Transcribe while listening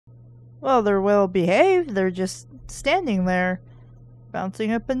Well, they're well behaved. They're just standing there,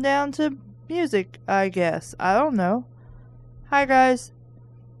 bouncing up and down to music, I guess. I don't know. Hi, guys.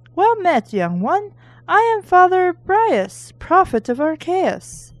 Well met, young one. I am Father Brias, prophet of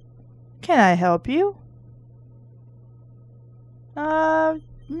Arceus. Can I help you?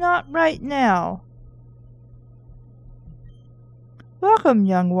 Not right now. Welcome,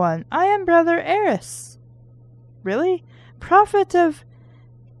 young one. I am Brother Eris. Really? Prophet of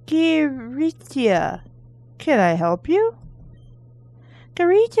Giritia. Can I help you?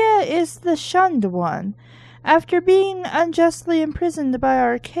 Giritia is the shunned one. After being unjustly imprisoned by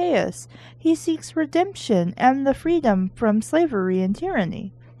Arceus, he seeks redemption and the freedom from slavery and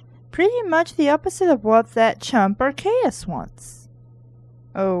tyranny. Pretty much the opposite of what that chump Arceus wants.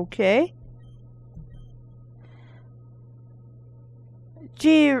 Okay.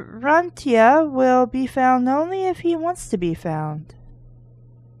 Girantia will be found only if he wants to be found.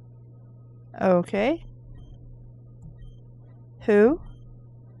 Okay. Who?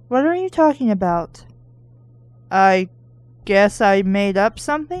 What are you talking about? I guess I made up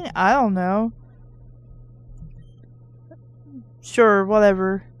something? I don't know. Sure,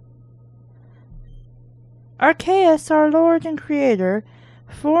 whatever. Arceus, our Lord and Creator,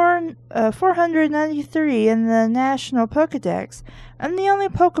 493 in the National Pokedex, and the only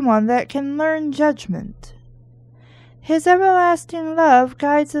Pokemon that can learn Judgment. His everlasting love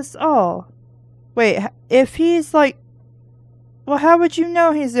guides us all. Wait, if he's like... Well, how would you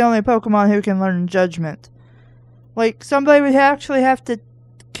know he's the only Pokemon who can learn Judgment? Like, somebody would actually have to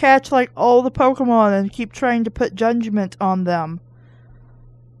catch, like, all the Pokemon and keep trying to put Judgment on them.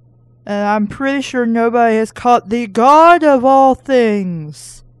 And I'm pretty sure nobody has caught the God of all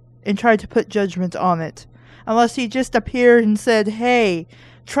things and tried to put Judgment on it. Unless he just appeared and said, hey,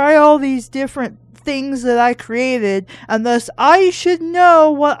 try all these different things that I created, unless I should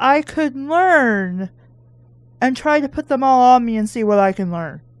know what I could learn, and try to put them all on me and see what I can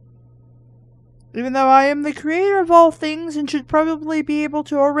learn. Even though I am the creator of all things and should probably be able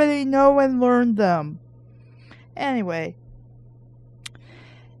to already know and learn them. Anyway.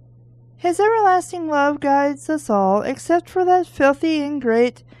 His everlasting love guides us all, except for that filthy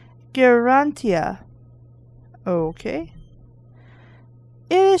ingrate Girantia. Okay.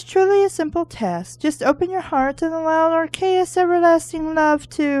 It is truly a simple task. Just open your heart and allow Arceus' everlasting love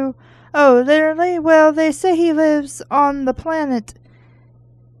to... Oh, literally? Well, they say he lives on the planet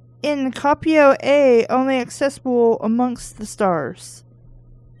in Copio A, only accessible amongst the stars.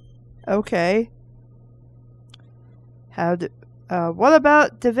 Okay. What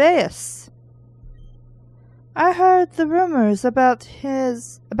about Deveus? I heard the rumors about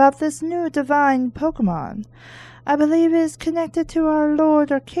this new divine Pokemon. I believe it is connected to our Lord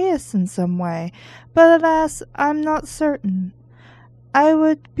Arceus in some way, but alas, I'm not certain. I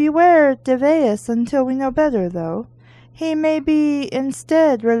would beware Deveus until we know better, though. He may be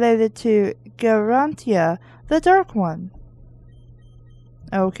instead related to Garantia, the Dark One.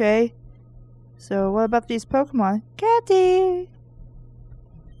 Okay. So what about these Pokemon? Catty!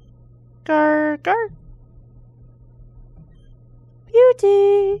 Gar.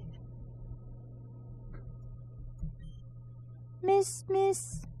 Beauty! Miss.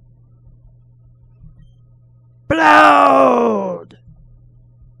 Blood!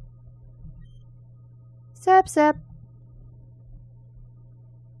 Zap.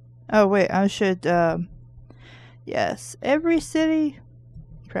 Oh wait, I should, yes, every city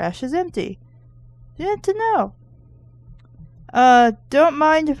trash is empty. Good to know. Don't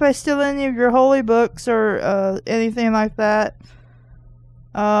mind if I steal any of your holy books or, anything like that.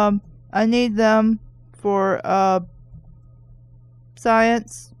 I need them for,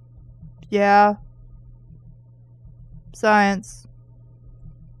 science. Yeah. Science.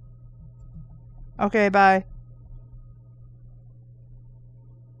 Okay, bye.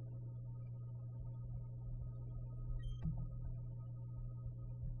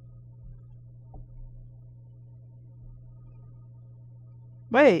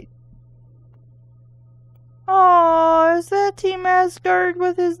 Wait. Oh, is that Team Asgard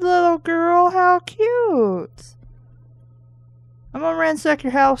with his little girl? How cute. I'm gonna ransack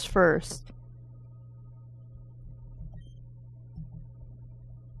your house first.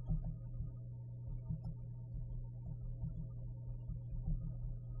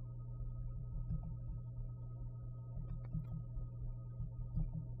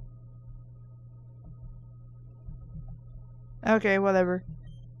 Okay, whatever.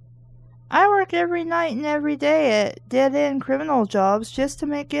 I work every night and every day at dead-end criminal jobs just to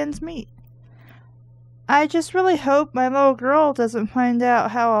make ends meet. I just really hope my little girl doesn't find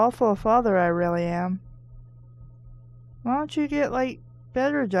out how awful a father I really am. Why don't you get, like,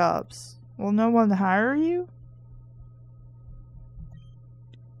 better jobs. Will no one hire you?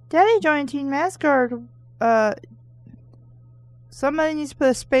 Daddy joined Team Asgard. Somebody needs to put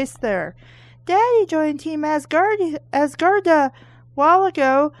a space there. Daddy joined Team Asgard a while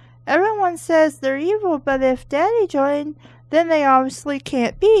ago. Everyone says they're evil, but if Daddy joined, then they obviously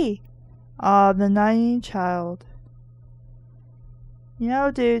can't be. Ah, the naive child. You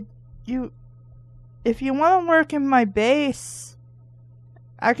know, dude, if you want to work in my base,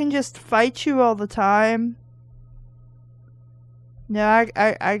 I can just fight you all the time. Yeah,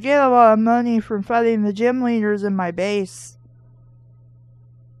 I get a lot of money from fighting the gym leaders in my base.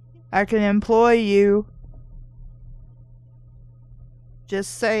 I can employ you.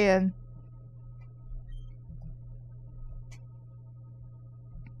 Just saying.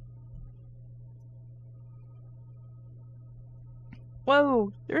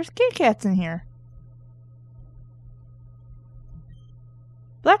 Whoa, there's Kit Kats in here.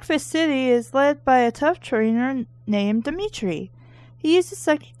 Blackfish City is led by a tough trainer named Dimitri. He uses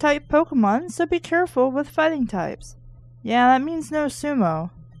psychic type Pokemon, so be careful with fighting types. Yeah, that means no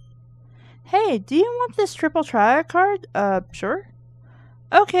sumo. Hey, do you want this triple triad card? Sure.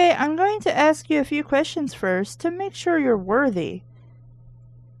 Okay, I'm going to ask you a few questions first to make sure you're worthy.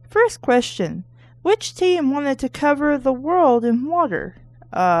 First question. Which team wanted to cover the world in water?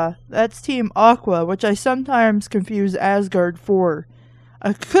 That's Team Aqua, which I sometimes confuse Asgard for.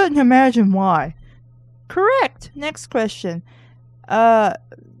 I couldn't imagine why. Correct. Next question.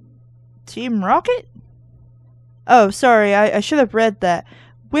 Team Rocket? Oh, sorry, I should have read that.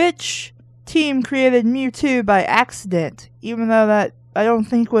 Which team created Mewtwo by accident? Even though that I don't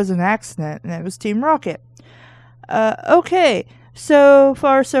think was an accident, and it was Team Rocket. Okay. So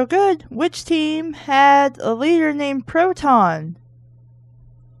far, so good. Which team had a leader named Proton?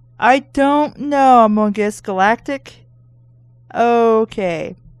 I don't know. I'm gonna guess Galactic.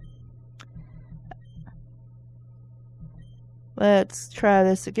 Okay. Let's try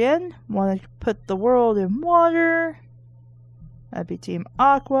this again. Want to put the world in water. That'd be Team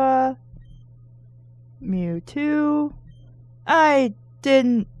Aqua. Mewtwo. I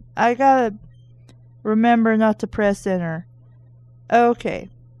gotta remember not to press enter. Okay.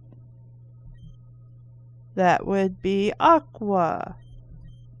 That would be Aqua.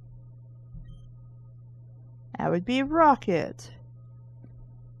 That would be Rocket.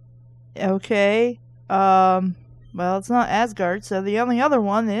 Okay. Well, it's not Asgard, so the only other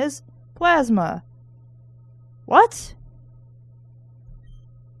one is Plasma. What?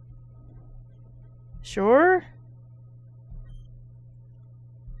 Sure.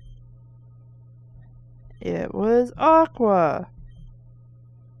 It was Aqua.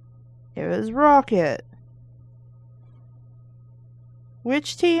 It was Rocket.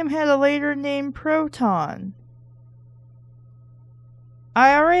 Which team had a leader named Proton?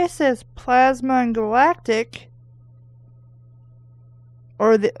 IRA says Plasma and Galactic.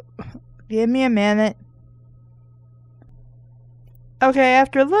 Give me a minute. Okay,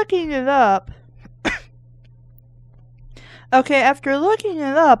 after looking it up,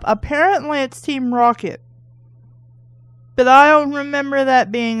 apparently it's Team Rocket. But I don't remember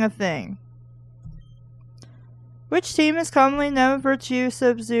that being a thing. Which team is commonly known for its use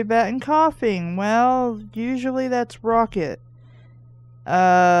of Zubat and coughing? Well, usually that's Rocket.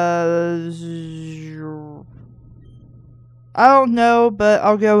 I don't know, but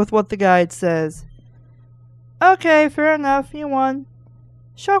I'll go with what the guide says. Okay, fair enough, you won.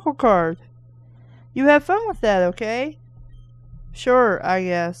 Shuckle card. You have fun with that, okay? Sure, I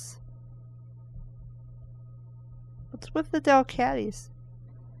guess. What's with the Delcatties?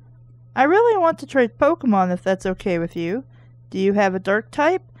 I really want to trade Pokemon if that's okay with you. Do you have a dark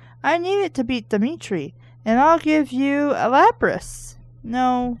type? I need it to beat Dimitri, and I'll give you a Lapras.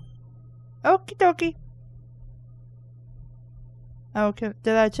 No. Okie dokie. Okay,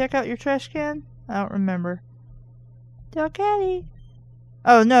 did I check out your trash can? I don't remember. Delcatty.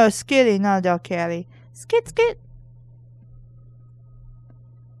 Oh no, Skitty, not Delcatty. Skit skit.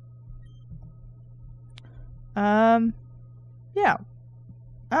 Yeah.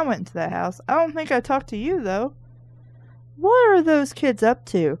 I went into that house. I don't think I talked to you, though. What are those kids up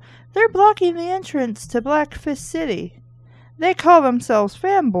to? They're blocking the entrance to Blackfish City. They call themselves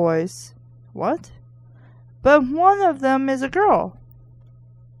fanboys. What? But one of them is a girl.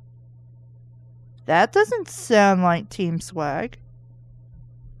 That doesn't sound like Team Swag.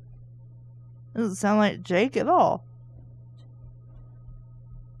 Doesn't sound like Jake at all.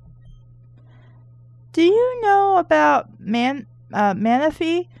 Do you know about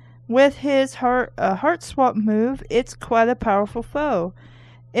Manaphy? With his heart swap move, it's quite a powerful foe.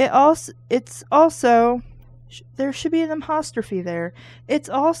 It's also There should be an apostrophe there. It's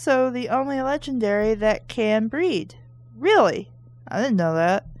also the only legendary that can breed. Really? I didn't know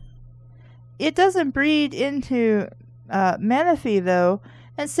that. It doesn't breed into Manaphy, though.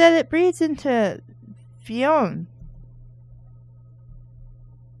 Instead, it breeds into Fion.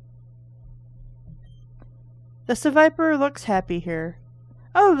 The Seviper looks happy here.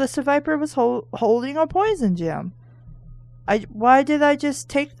 Oh, the Seviper was holding a poison gem. Why did I just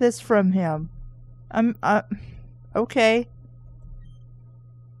take this from him? Okay.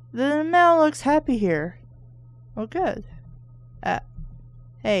 The Mel looks happy here. Well, good.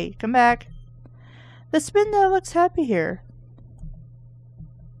 Hey, come back. The Spinda looks happy here.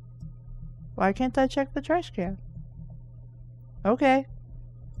 Why can't I check the trash can? Okay.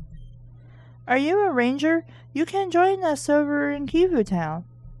 Are you a ranger? You can join us over in Kivu Town.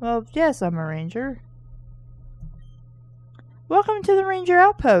 Well, yes, I'm a ranger. Welcome to the Ranger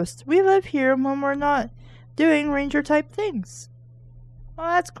Outpost. We live here when we're not doing ranger-type things. Oh,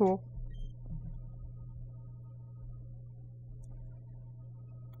 that's cool.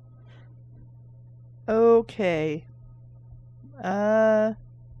 Okay.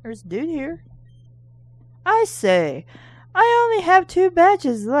 There's a dude here. I say, I only have 2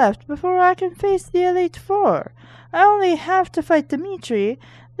 badges left before I can face the Elite Four. I only have to fight Dimitri,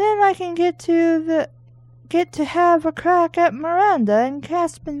 then I can get to have a crack at Miranda in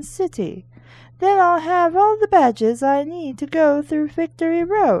Caspin City. Then I'll have all the badges I need to go through Victory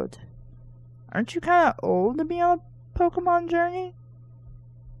Road. Aren't you kind of old to be on a Pokemon journey?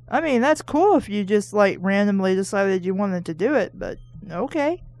 I mean, that's cool if you just, like, randomly decided you wanted to do it, but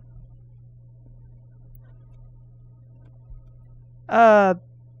okay. I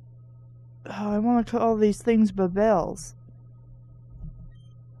want to call these things Babels.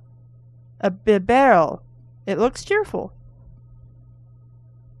 A Bibarel. It looks cheerful.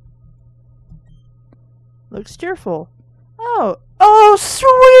 Looks cheerful. Oh,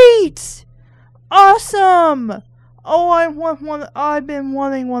 sweet! Awesome! Oh, I want one. I've been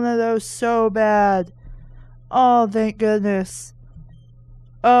wanting one of those so bad. Oh, thank goodness.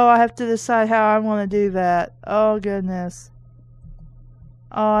 Oh, I have to decide how I want to do that. Oh, goodness.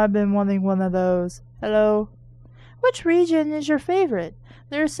 Oh, I've been wanting one of those. Hello? Which region is your favorite?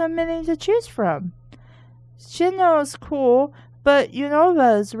 There are so many to choose from. Sinnoh is cool, but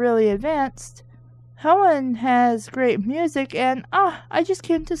Unova is really advanced. Helen has great music, and I just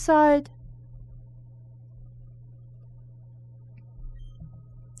can't decide.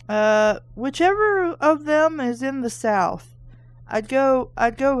 Whichever of them is in the south. I'd go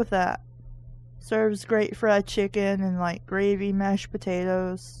with that. Serves great fried chicken and like gravy, mashed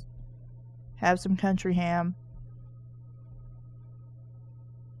potatoes. Have some country ham.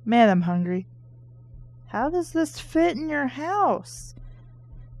 Man, I'm hungry. How does this fit in your house?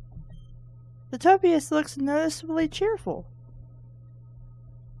 The Topius looks noticeably cheerful.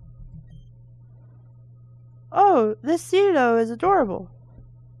 Oh, this Cedo is adorable.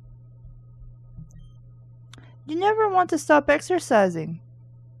 You never want to stop exercising.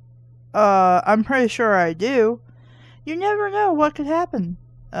 I'm pretty sure I do. You never know what could happen.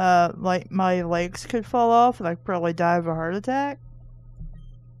 Like my legs could fall off and I'd probably die of a heart attack.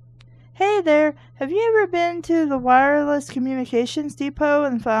 Hey there, have you ever been to the wireless communications depot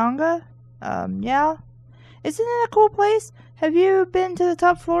in Faonga? Yeah. Isn't it a cool place? Have you been to the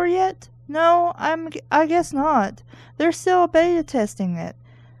top floor yet? No, I guess not. They're still beta testing it.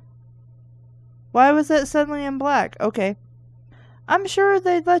 Why was that suddenly in black? Okay. I'm sure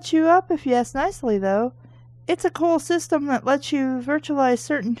they'd let you up if you asked nicely, though. It's a cool system that lets you virtualize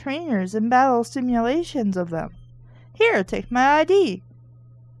certain trainers and battle simulations of them. Here, take my ID.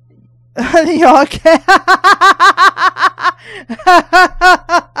 Y'all can't.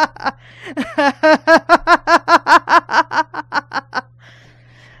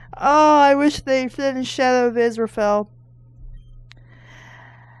 Oh, I wish they finished Shadow of Israfel.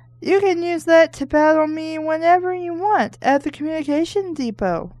 You can use that to battle me whenever you want at the communication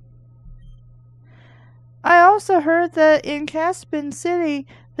depot. I also heard that in Caspin City,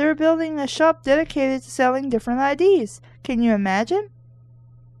 they're building a shop dedicated to selling different IDs. Can you imagine?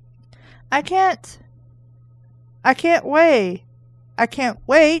 I can't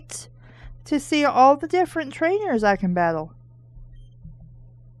wait to see all the different trainers I can battle.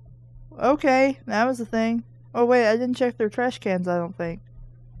 Okay, that was the thing. Oh wait, I didn't check their trash cans, I don't think.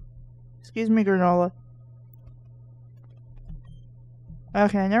 Excuse me, granola.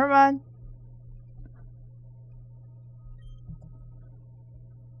 Okay, never mind.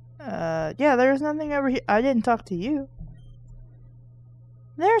 Yeah, there's nothing over here. I didn't talk to you.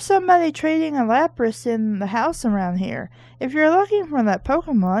 There's somebody trading a Lapras in the house around here. If you're looking for that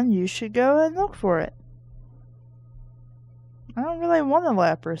Pokemon, you should go and look for it. I don't really want a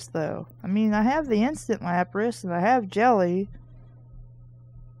Lapras, though. I mean, I have the instant Lapras, and I have Jelly.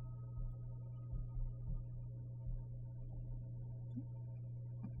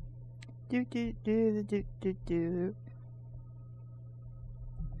 Do.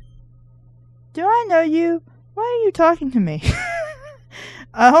 Do I know you? Why are you talking to me?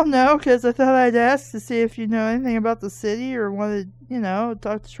 I don't know, because I thought I'd ask to see if you know anything about the city or wanted,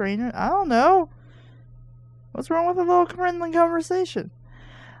 talk to trainer. I don't know. What's wrong with a little friendly conversation?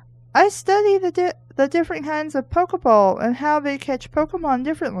 I study the different kinds of Pokeball and how they catch Pokemon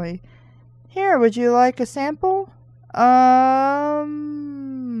differently. Here, would you like a sample? I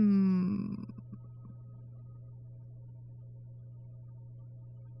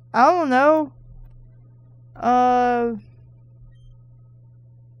don't know. I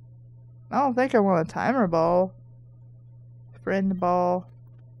don't think I want a timer ball. Friend ball.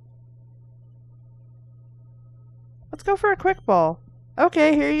 Let's go for a quick ball.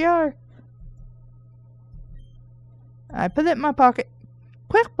 Okay, here you are. I put it in my pocket.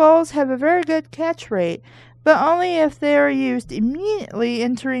 Quick balls have a very good catch rate, but only if they are used immediately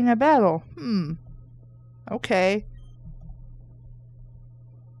entering a battle. Okay.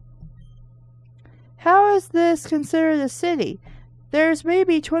 How is this considered a city? There's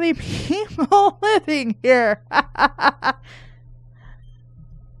maybe 20 people living here.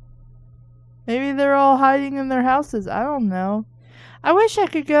 Maybe they're all hiding in their houses. I don't know. I wish I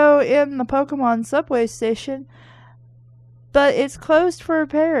could go in the Pokemon subway station, but it's closed for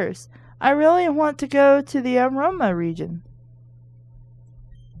repairs. I really want to go to the Aroma region.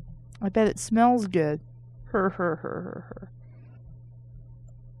 I bet it smells good. Her.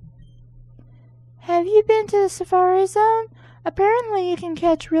 Have you been to the Safari Zone? Apparently you can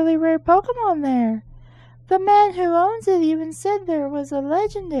catch really rare Pokemon there. The man who owns it even said there was a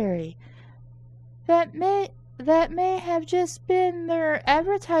legendary. That may have just been their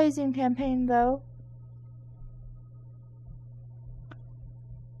advertising campaign, though.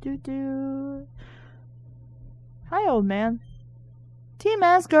 Hi, old man. Team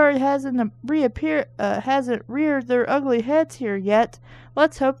Asgard hasn't reared their ugly heads here yet.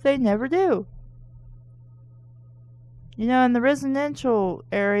 Let's hope they never do. In the residential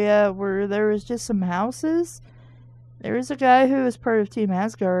area where there was just some houses, there is a guy who is part of Team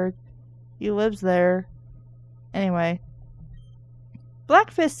Asgard. He lives there. Anyway.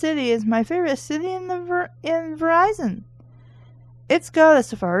 Blackfish City is my favorite city in Verizon. It's got a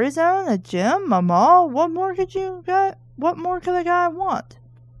Safari Zone, a gym, a mall. What more could a guy want?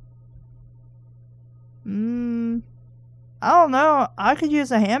 I don't know. I could use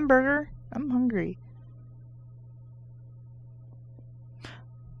a hamburger. I'm hungry.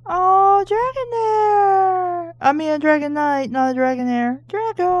 Oh, Dragonair! I mean a Dragonite, not a Dragonair.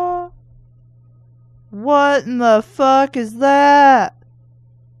 Drago! What in the fuck is that?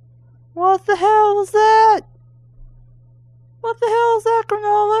 What the hell is that? What the hell is that,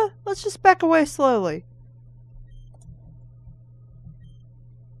 Granola? Let's just back away slowly.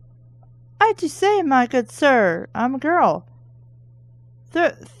 I do say, my good sir, I'm a girl.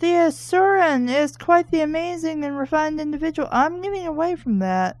 Theosuran is quite the amazing and refined individual. I'm getting away from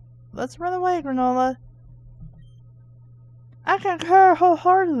that. Let's run away, Granola. I concur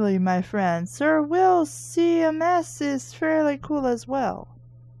wholeheartedly, my friend. Sir Will CMS is fairly cool as well.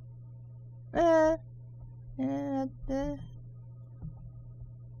 Hello?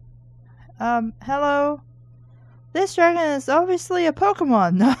 This dragon is obviously a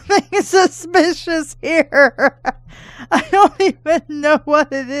Pokemon. Nothing is suspicious here. I don't even know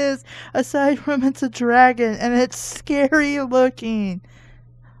what it is, aside from it's a dragon, and it's scary looking.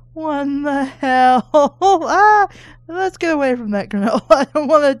 What the hell? Let's get away from that, Granola. I don't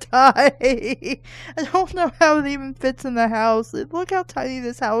want to die. I don't know how it even fits in the house. Look how tiny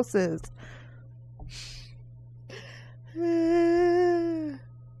this house is.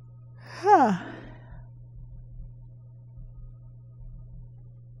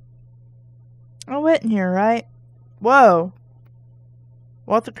 I went in here, right? Whoa.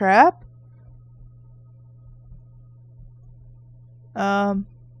 What the crap?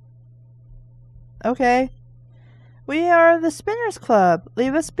 Okay. We are the Spinners Club.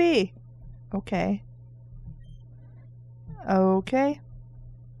 Leave us be. Okay. Okay.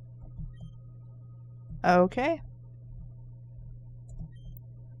 Okay.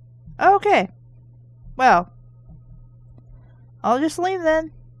 Okay. Well. I'll just leave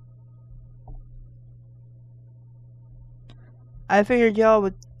then. I figured y'all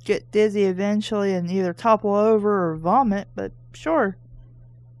would get dizzy eventually and either topple over or vomit, but sure.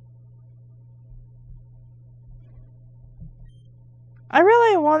 I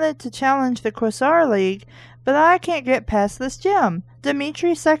really wanted to challenge the Quasar League, but I can't get past this gym.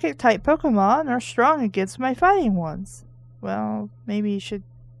 Dimitri's psychic-type Pokemon are strong against my fighting ones. Well, maybe you should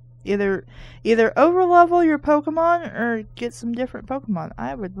either overlevel your Pokemon or get some different Pokemon.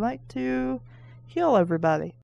 I would like to heal everybody.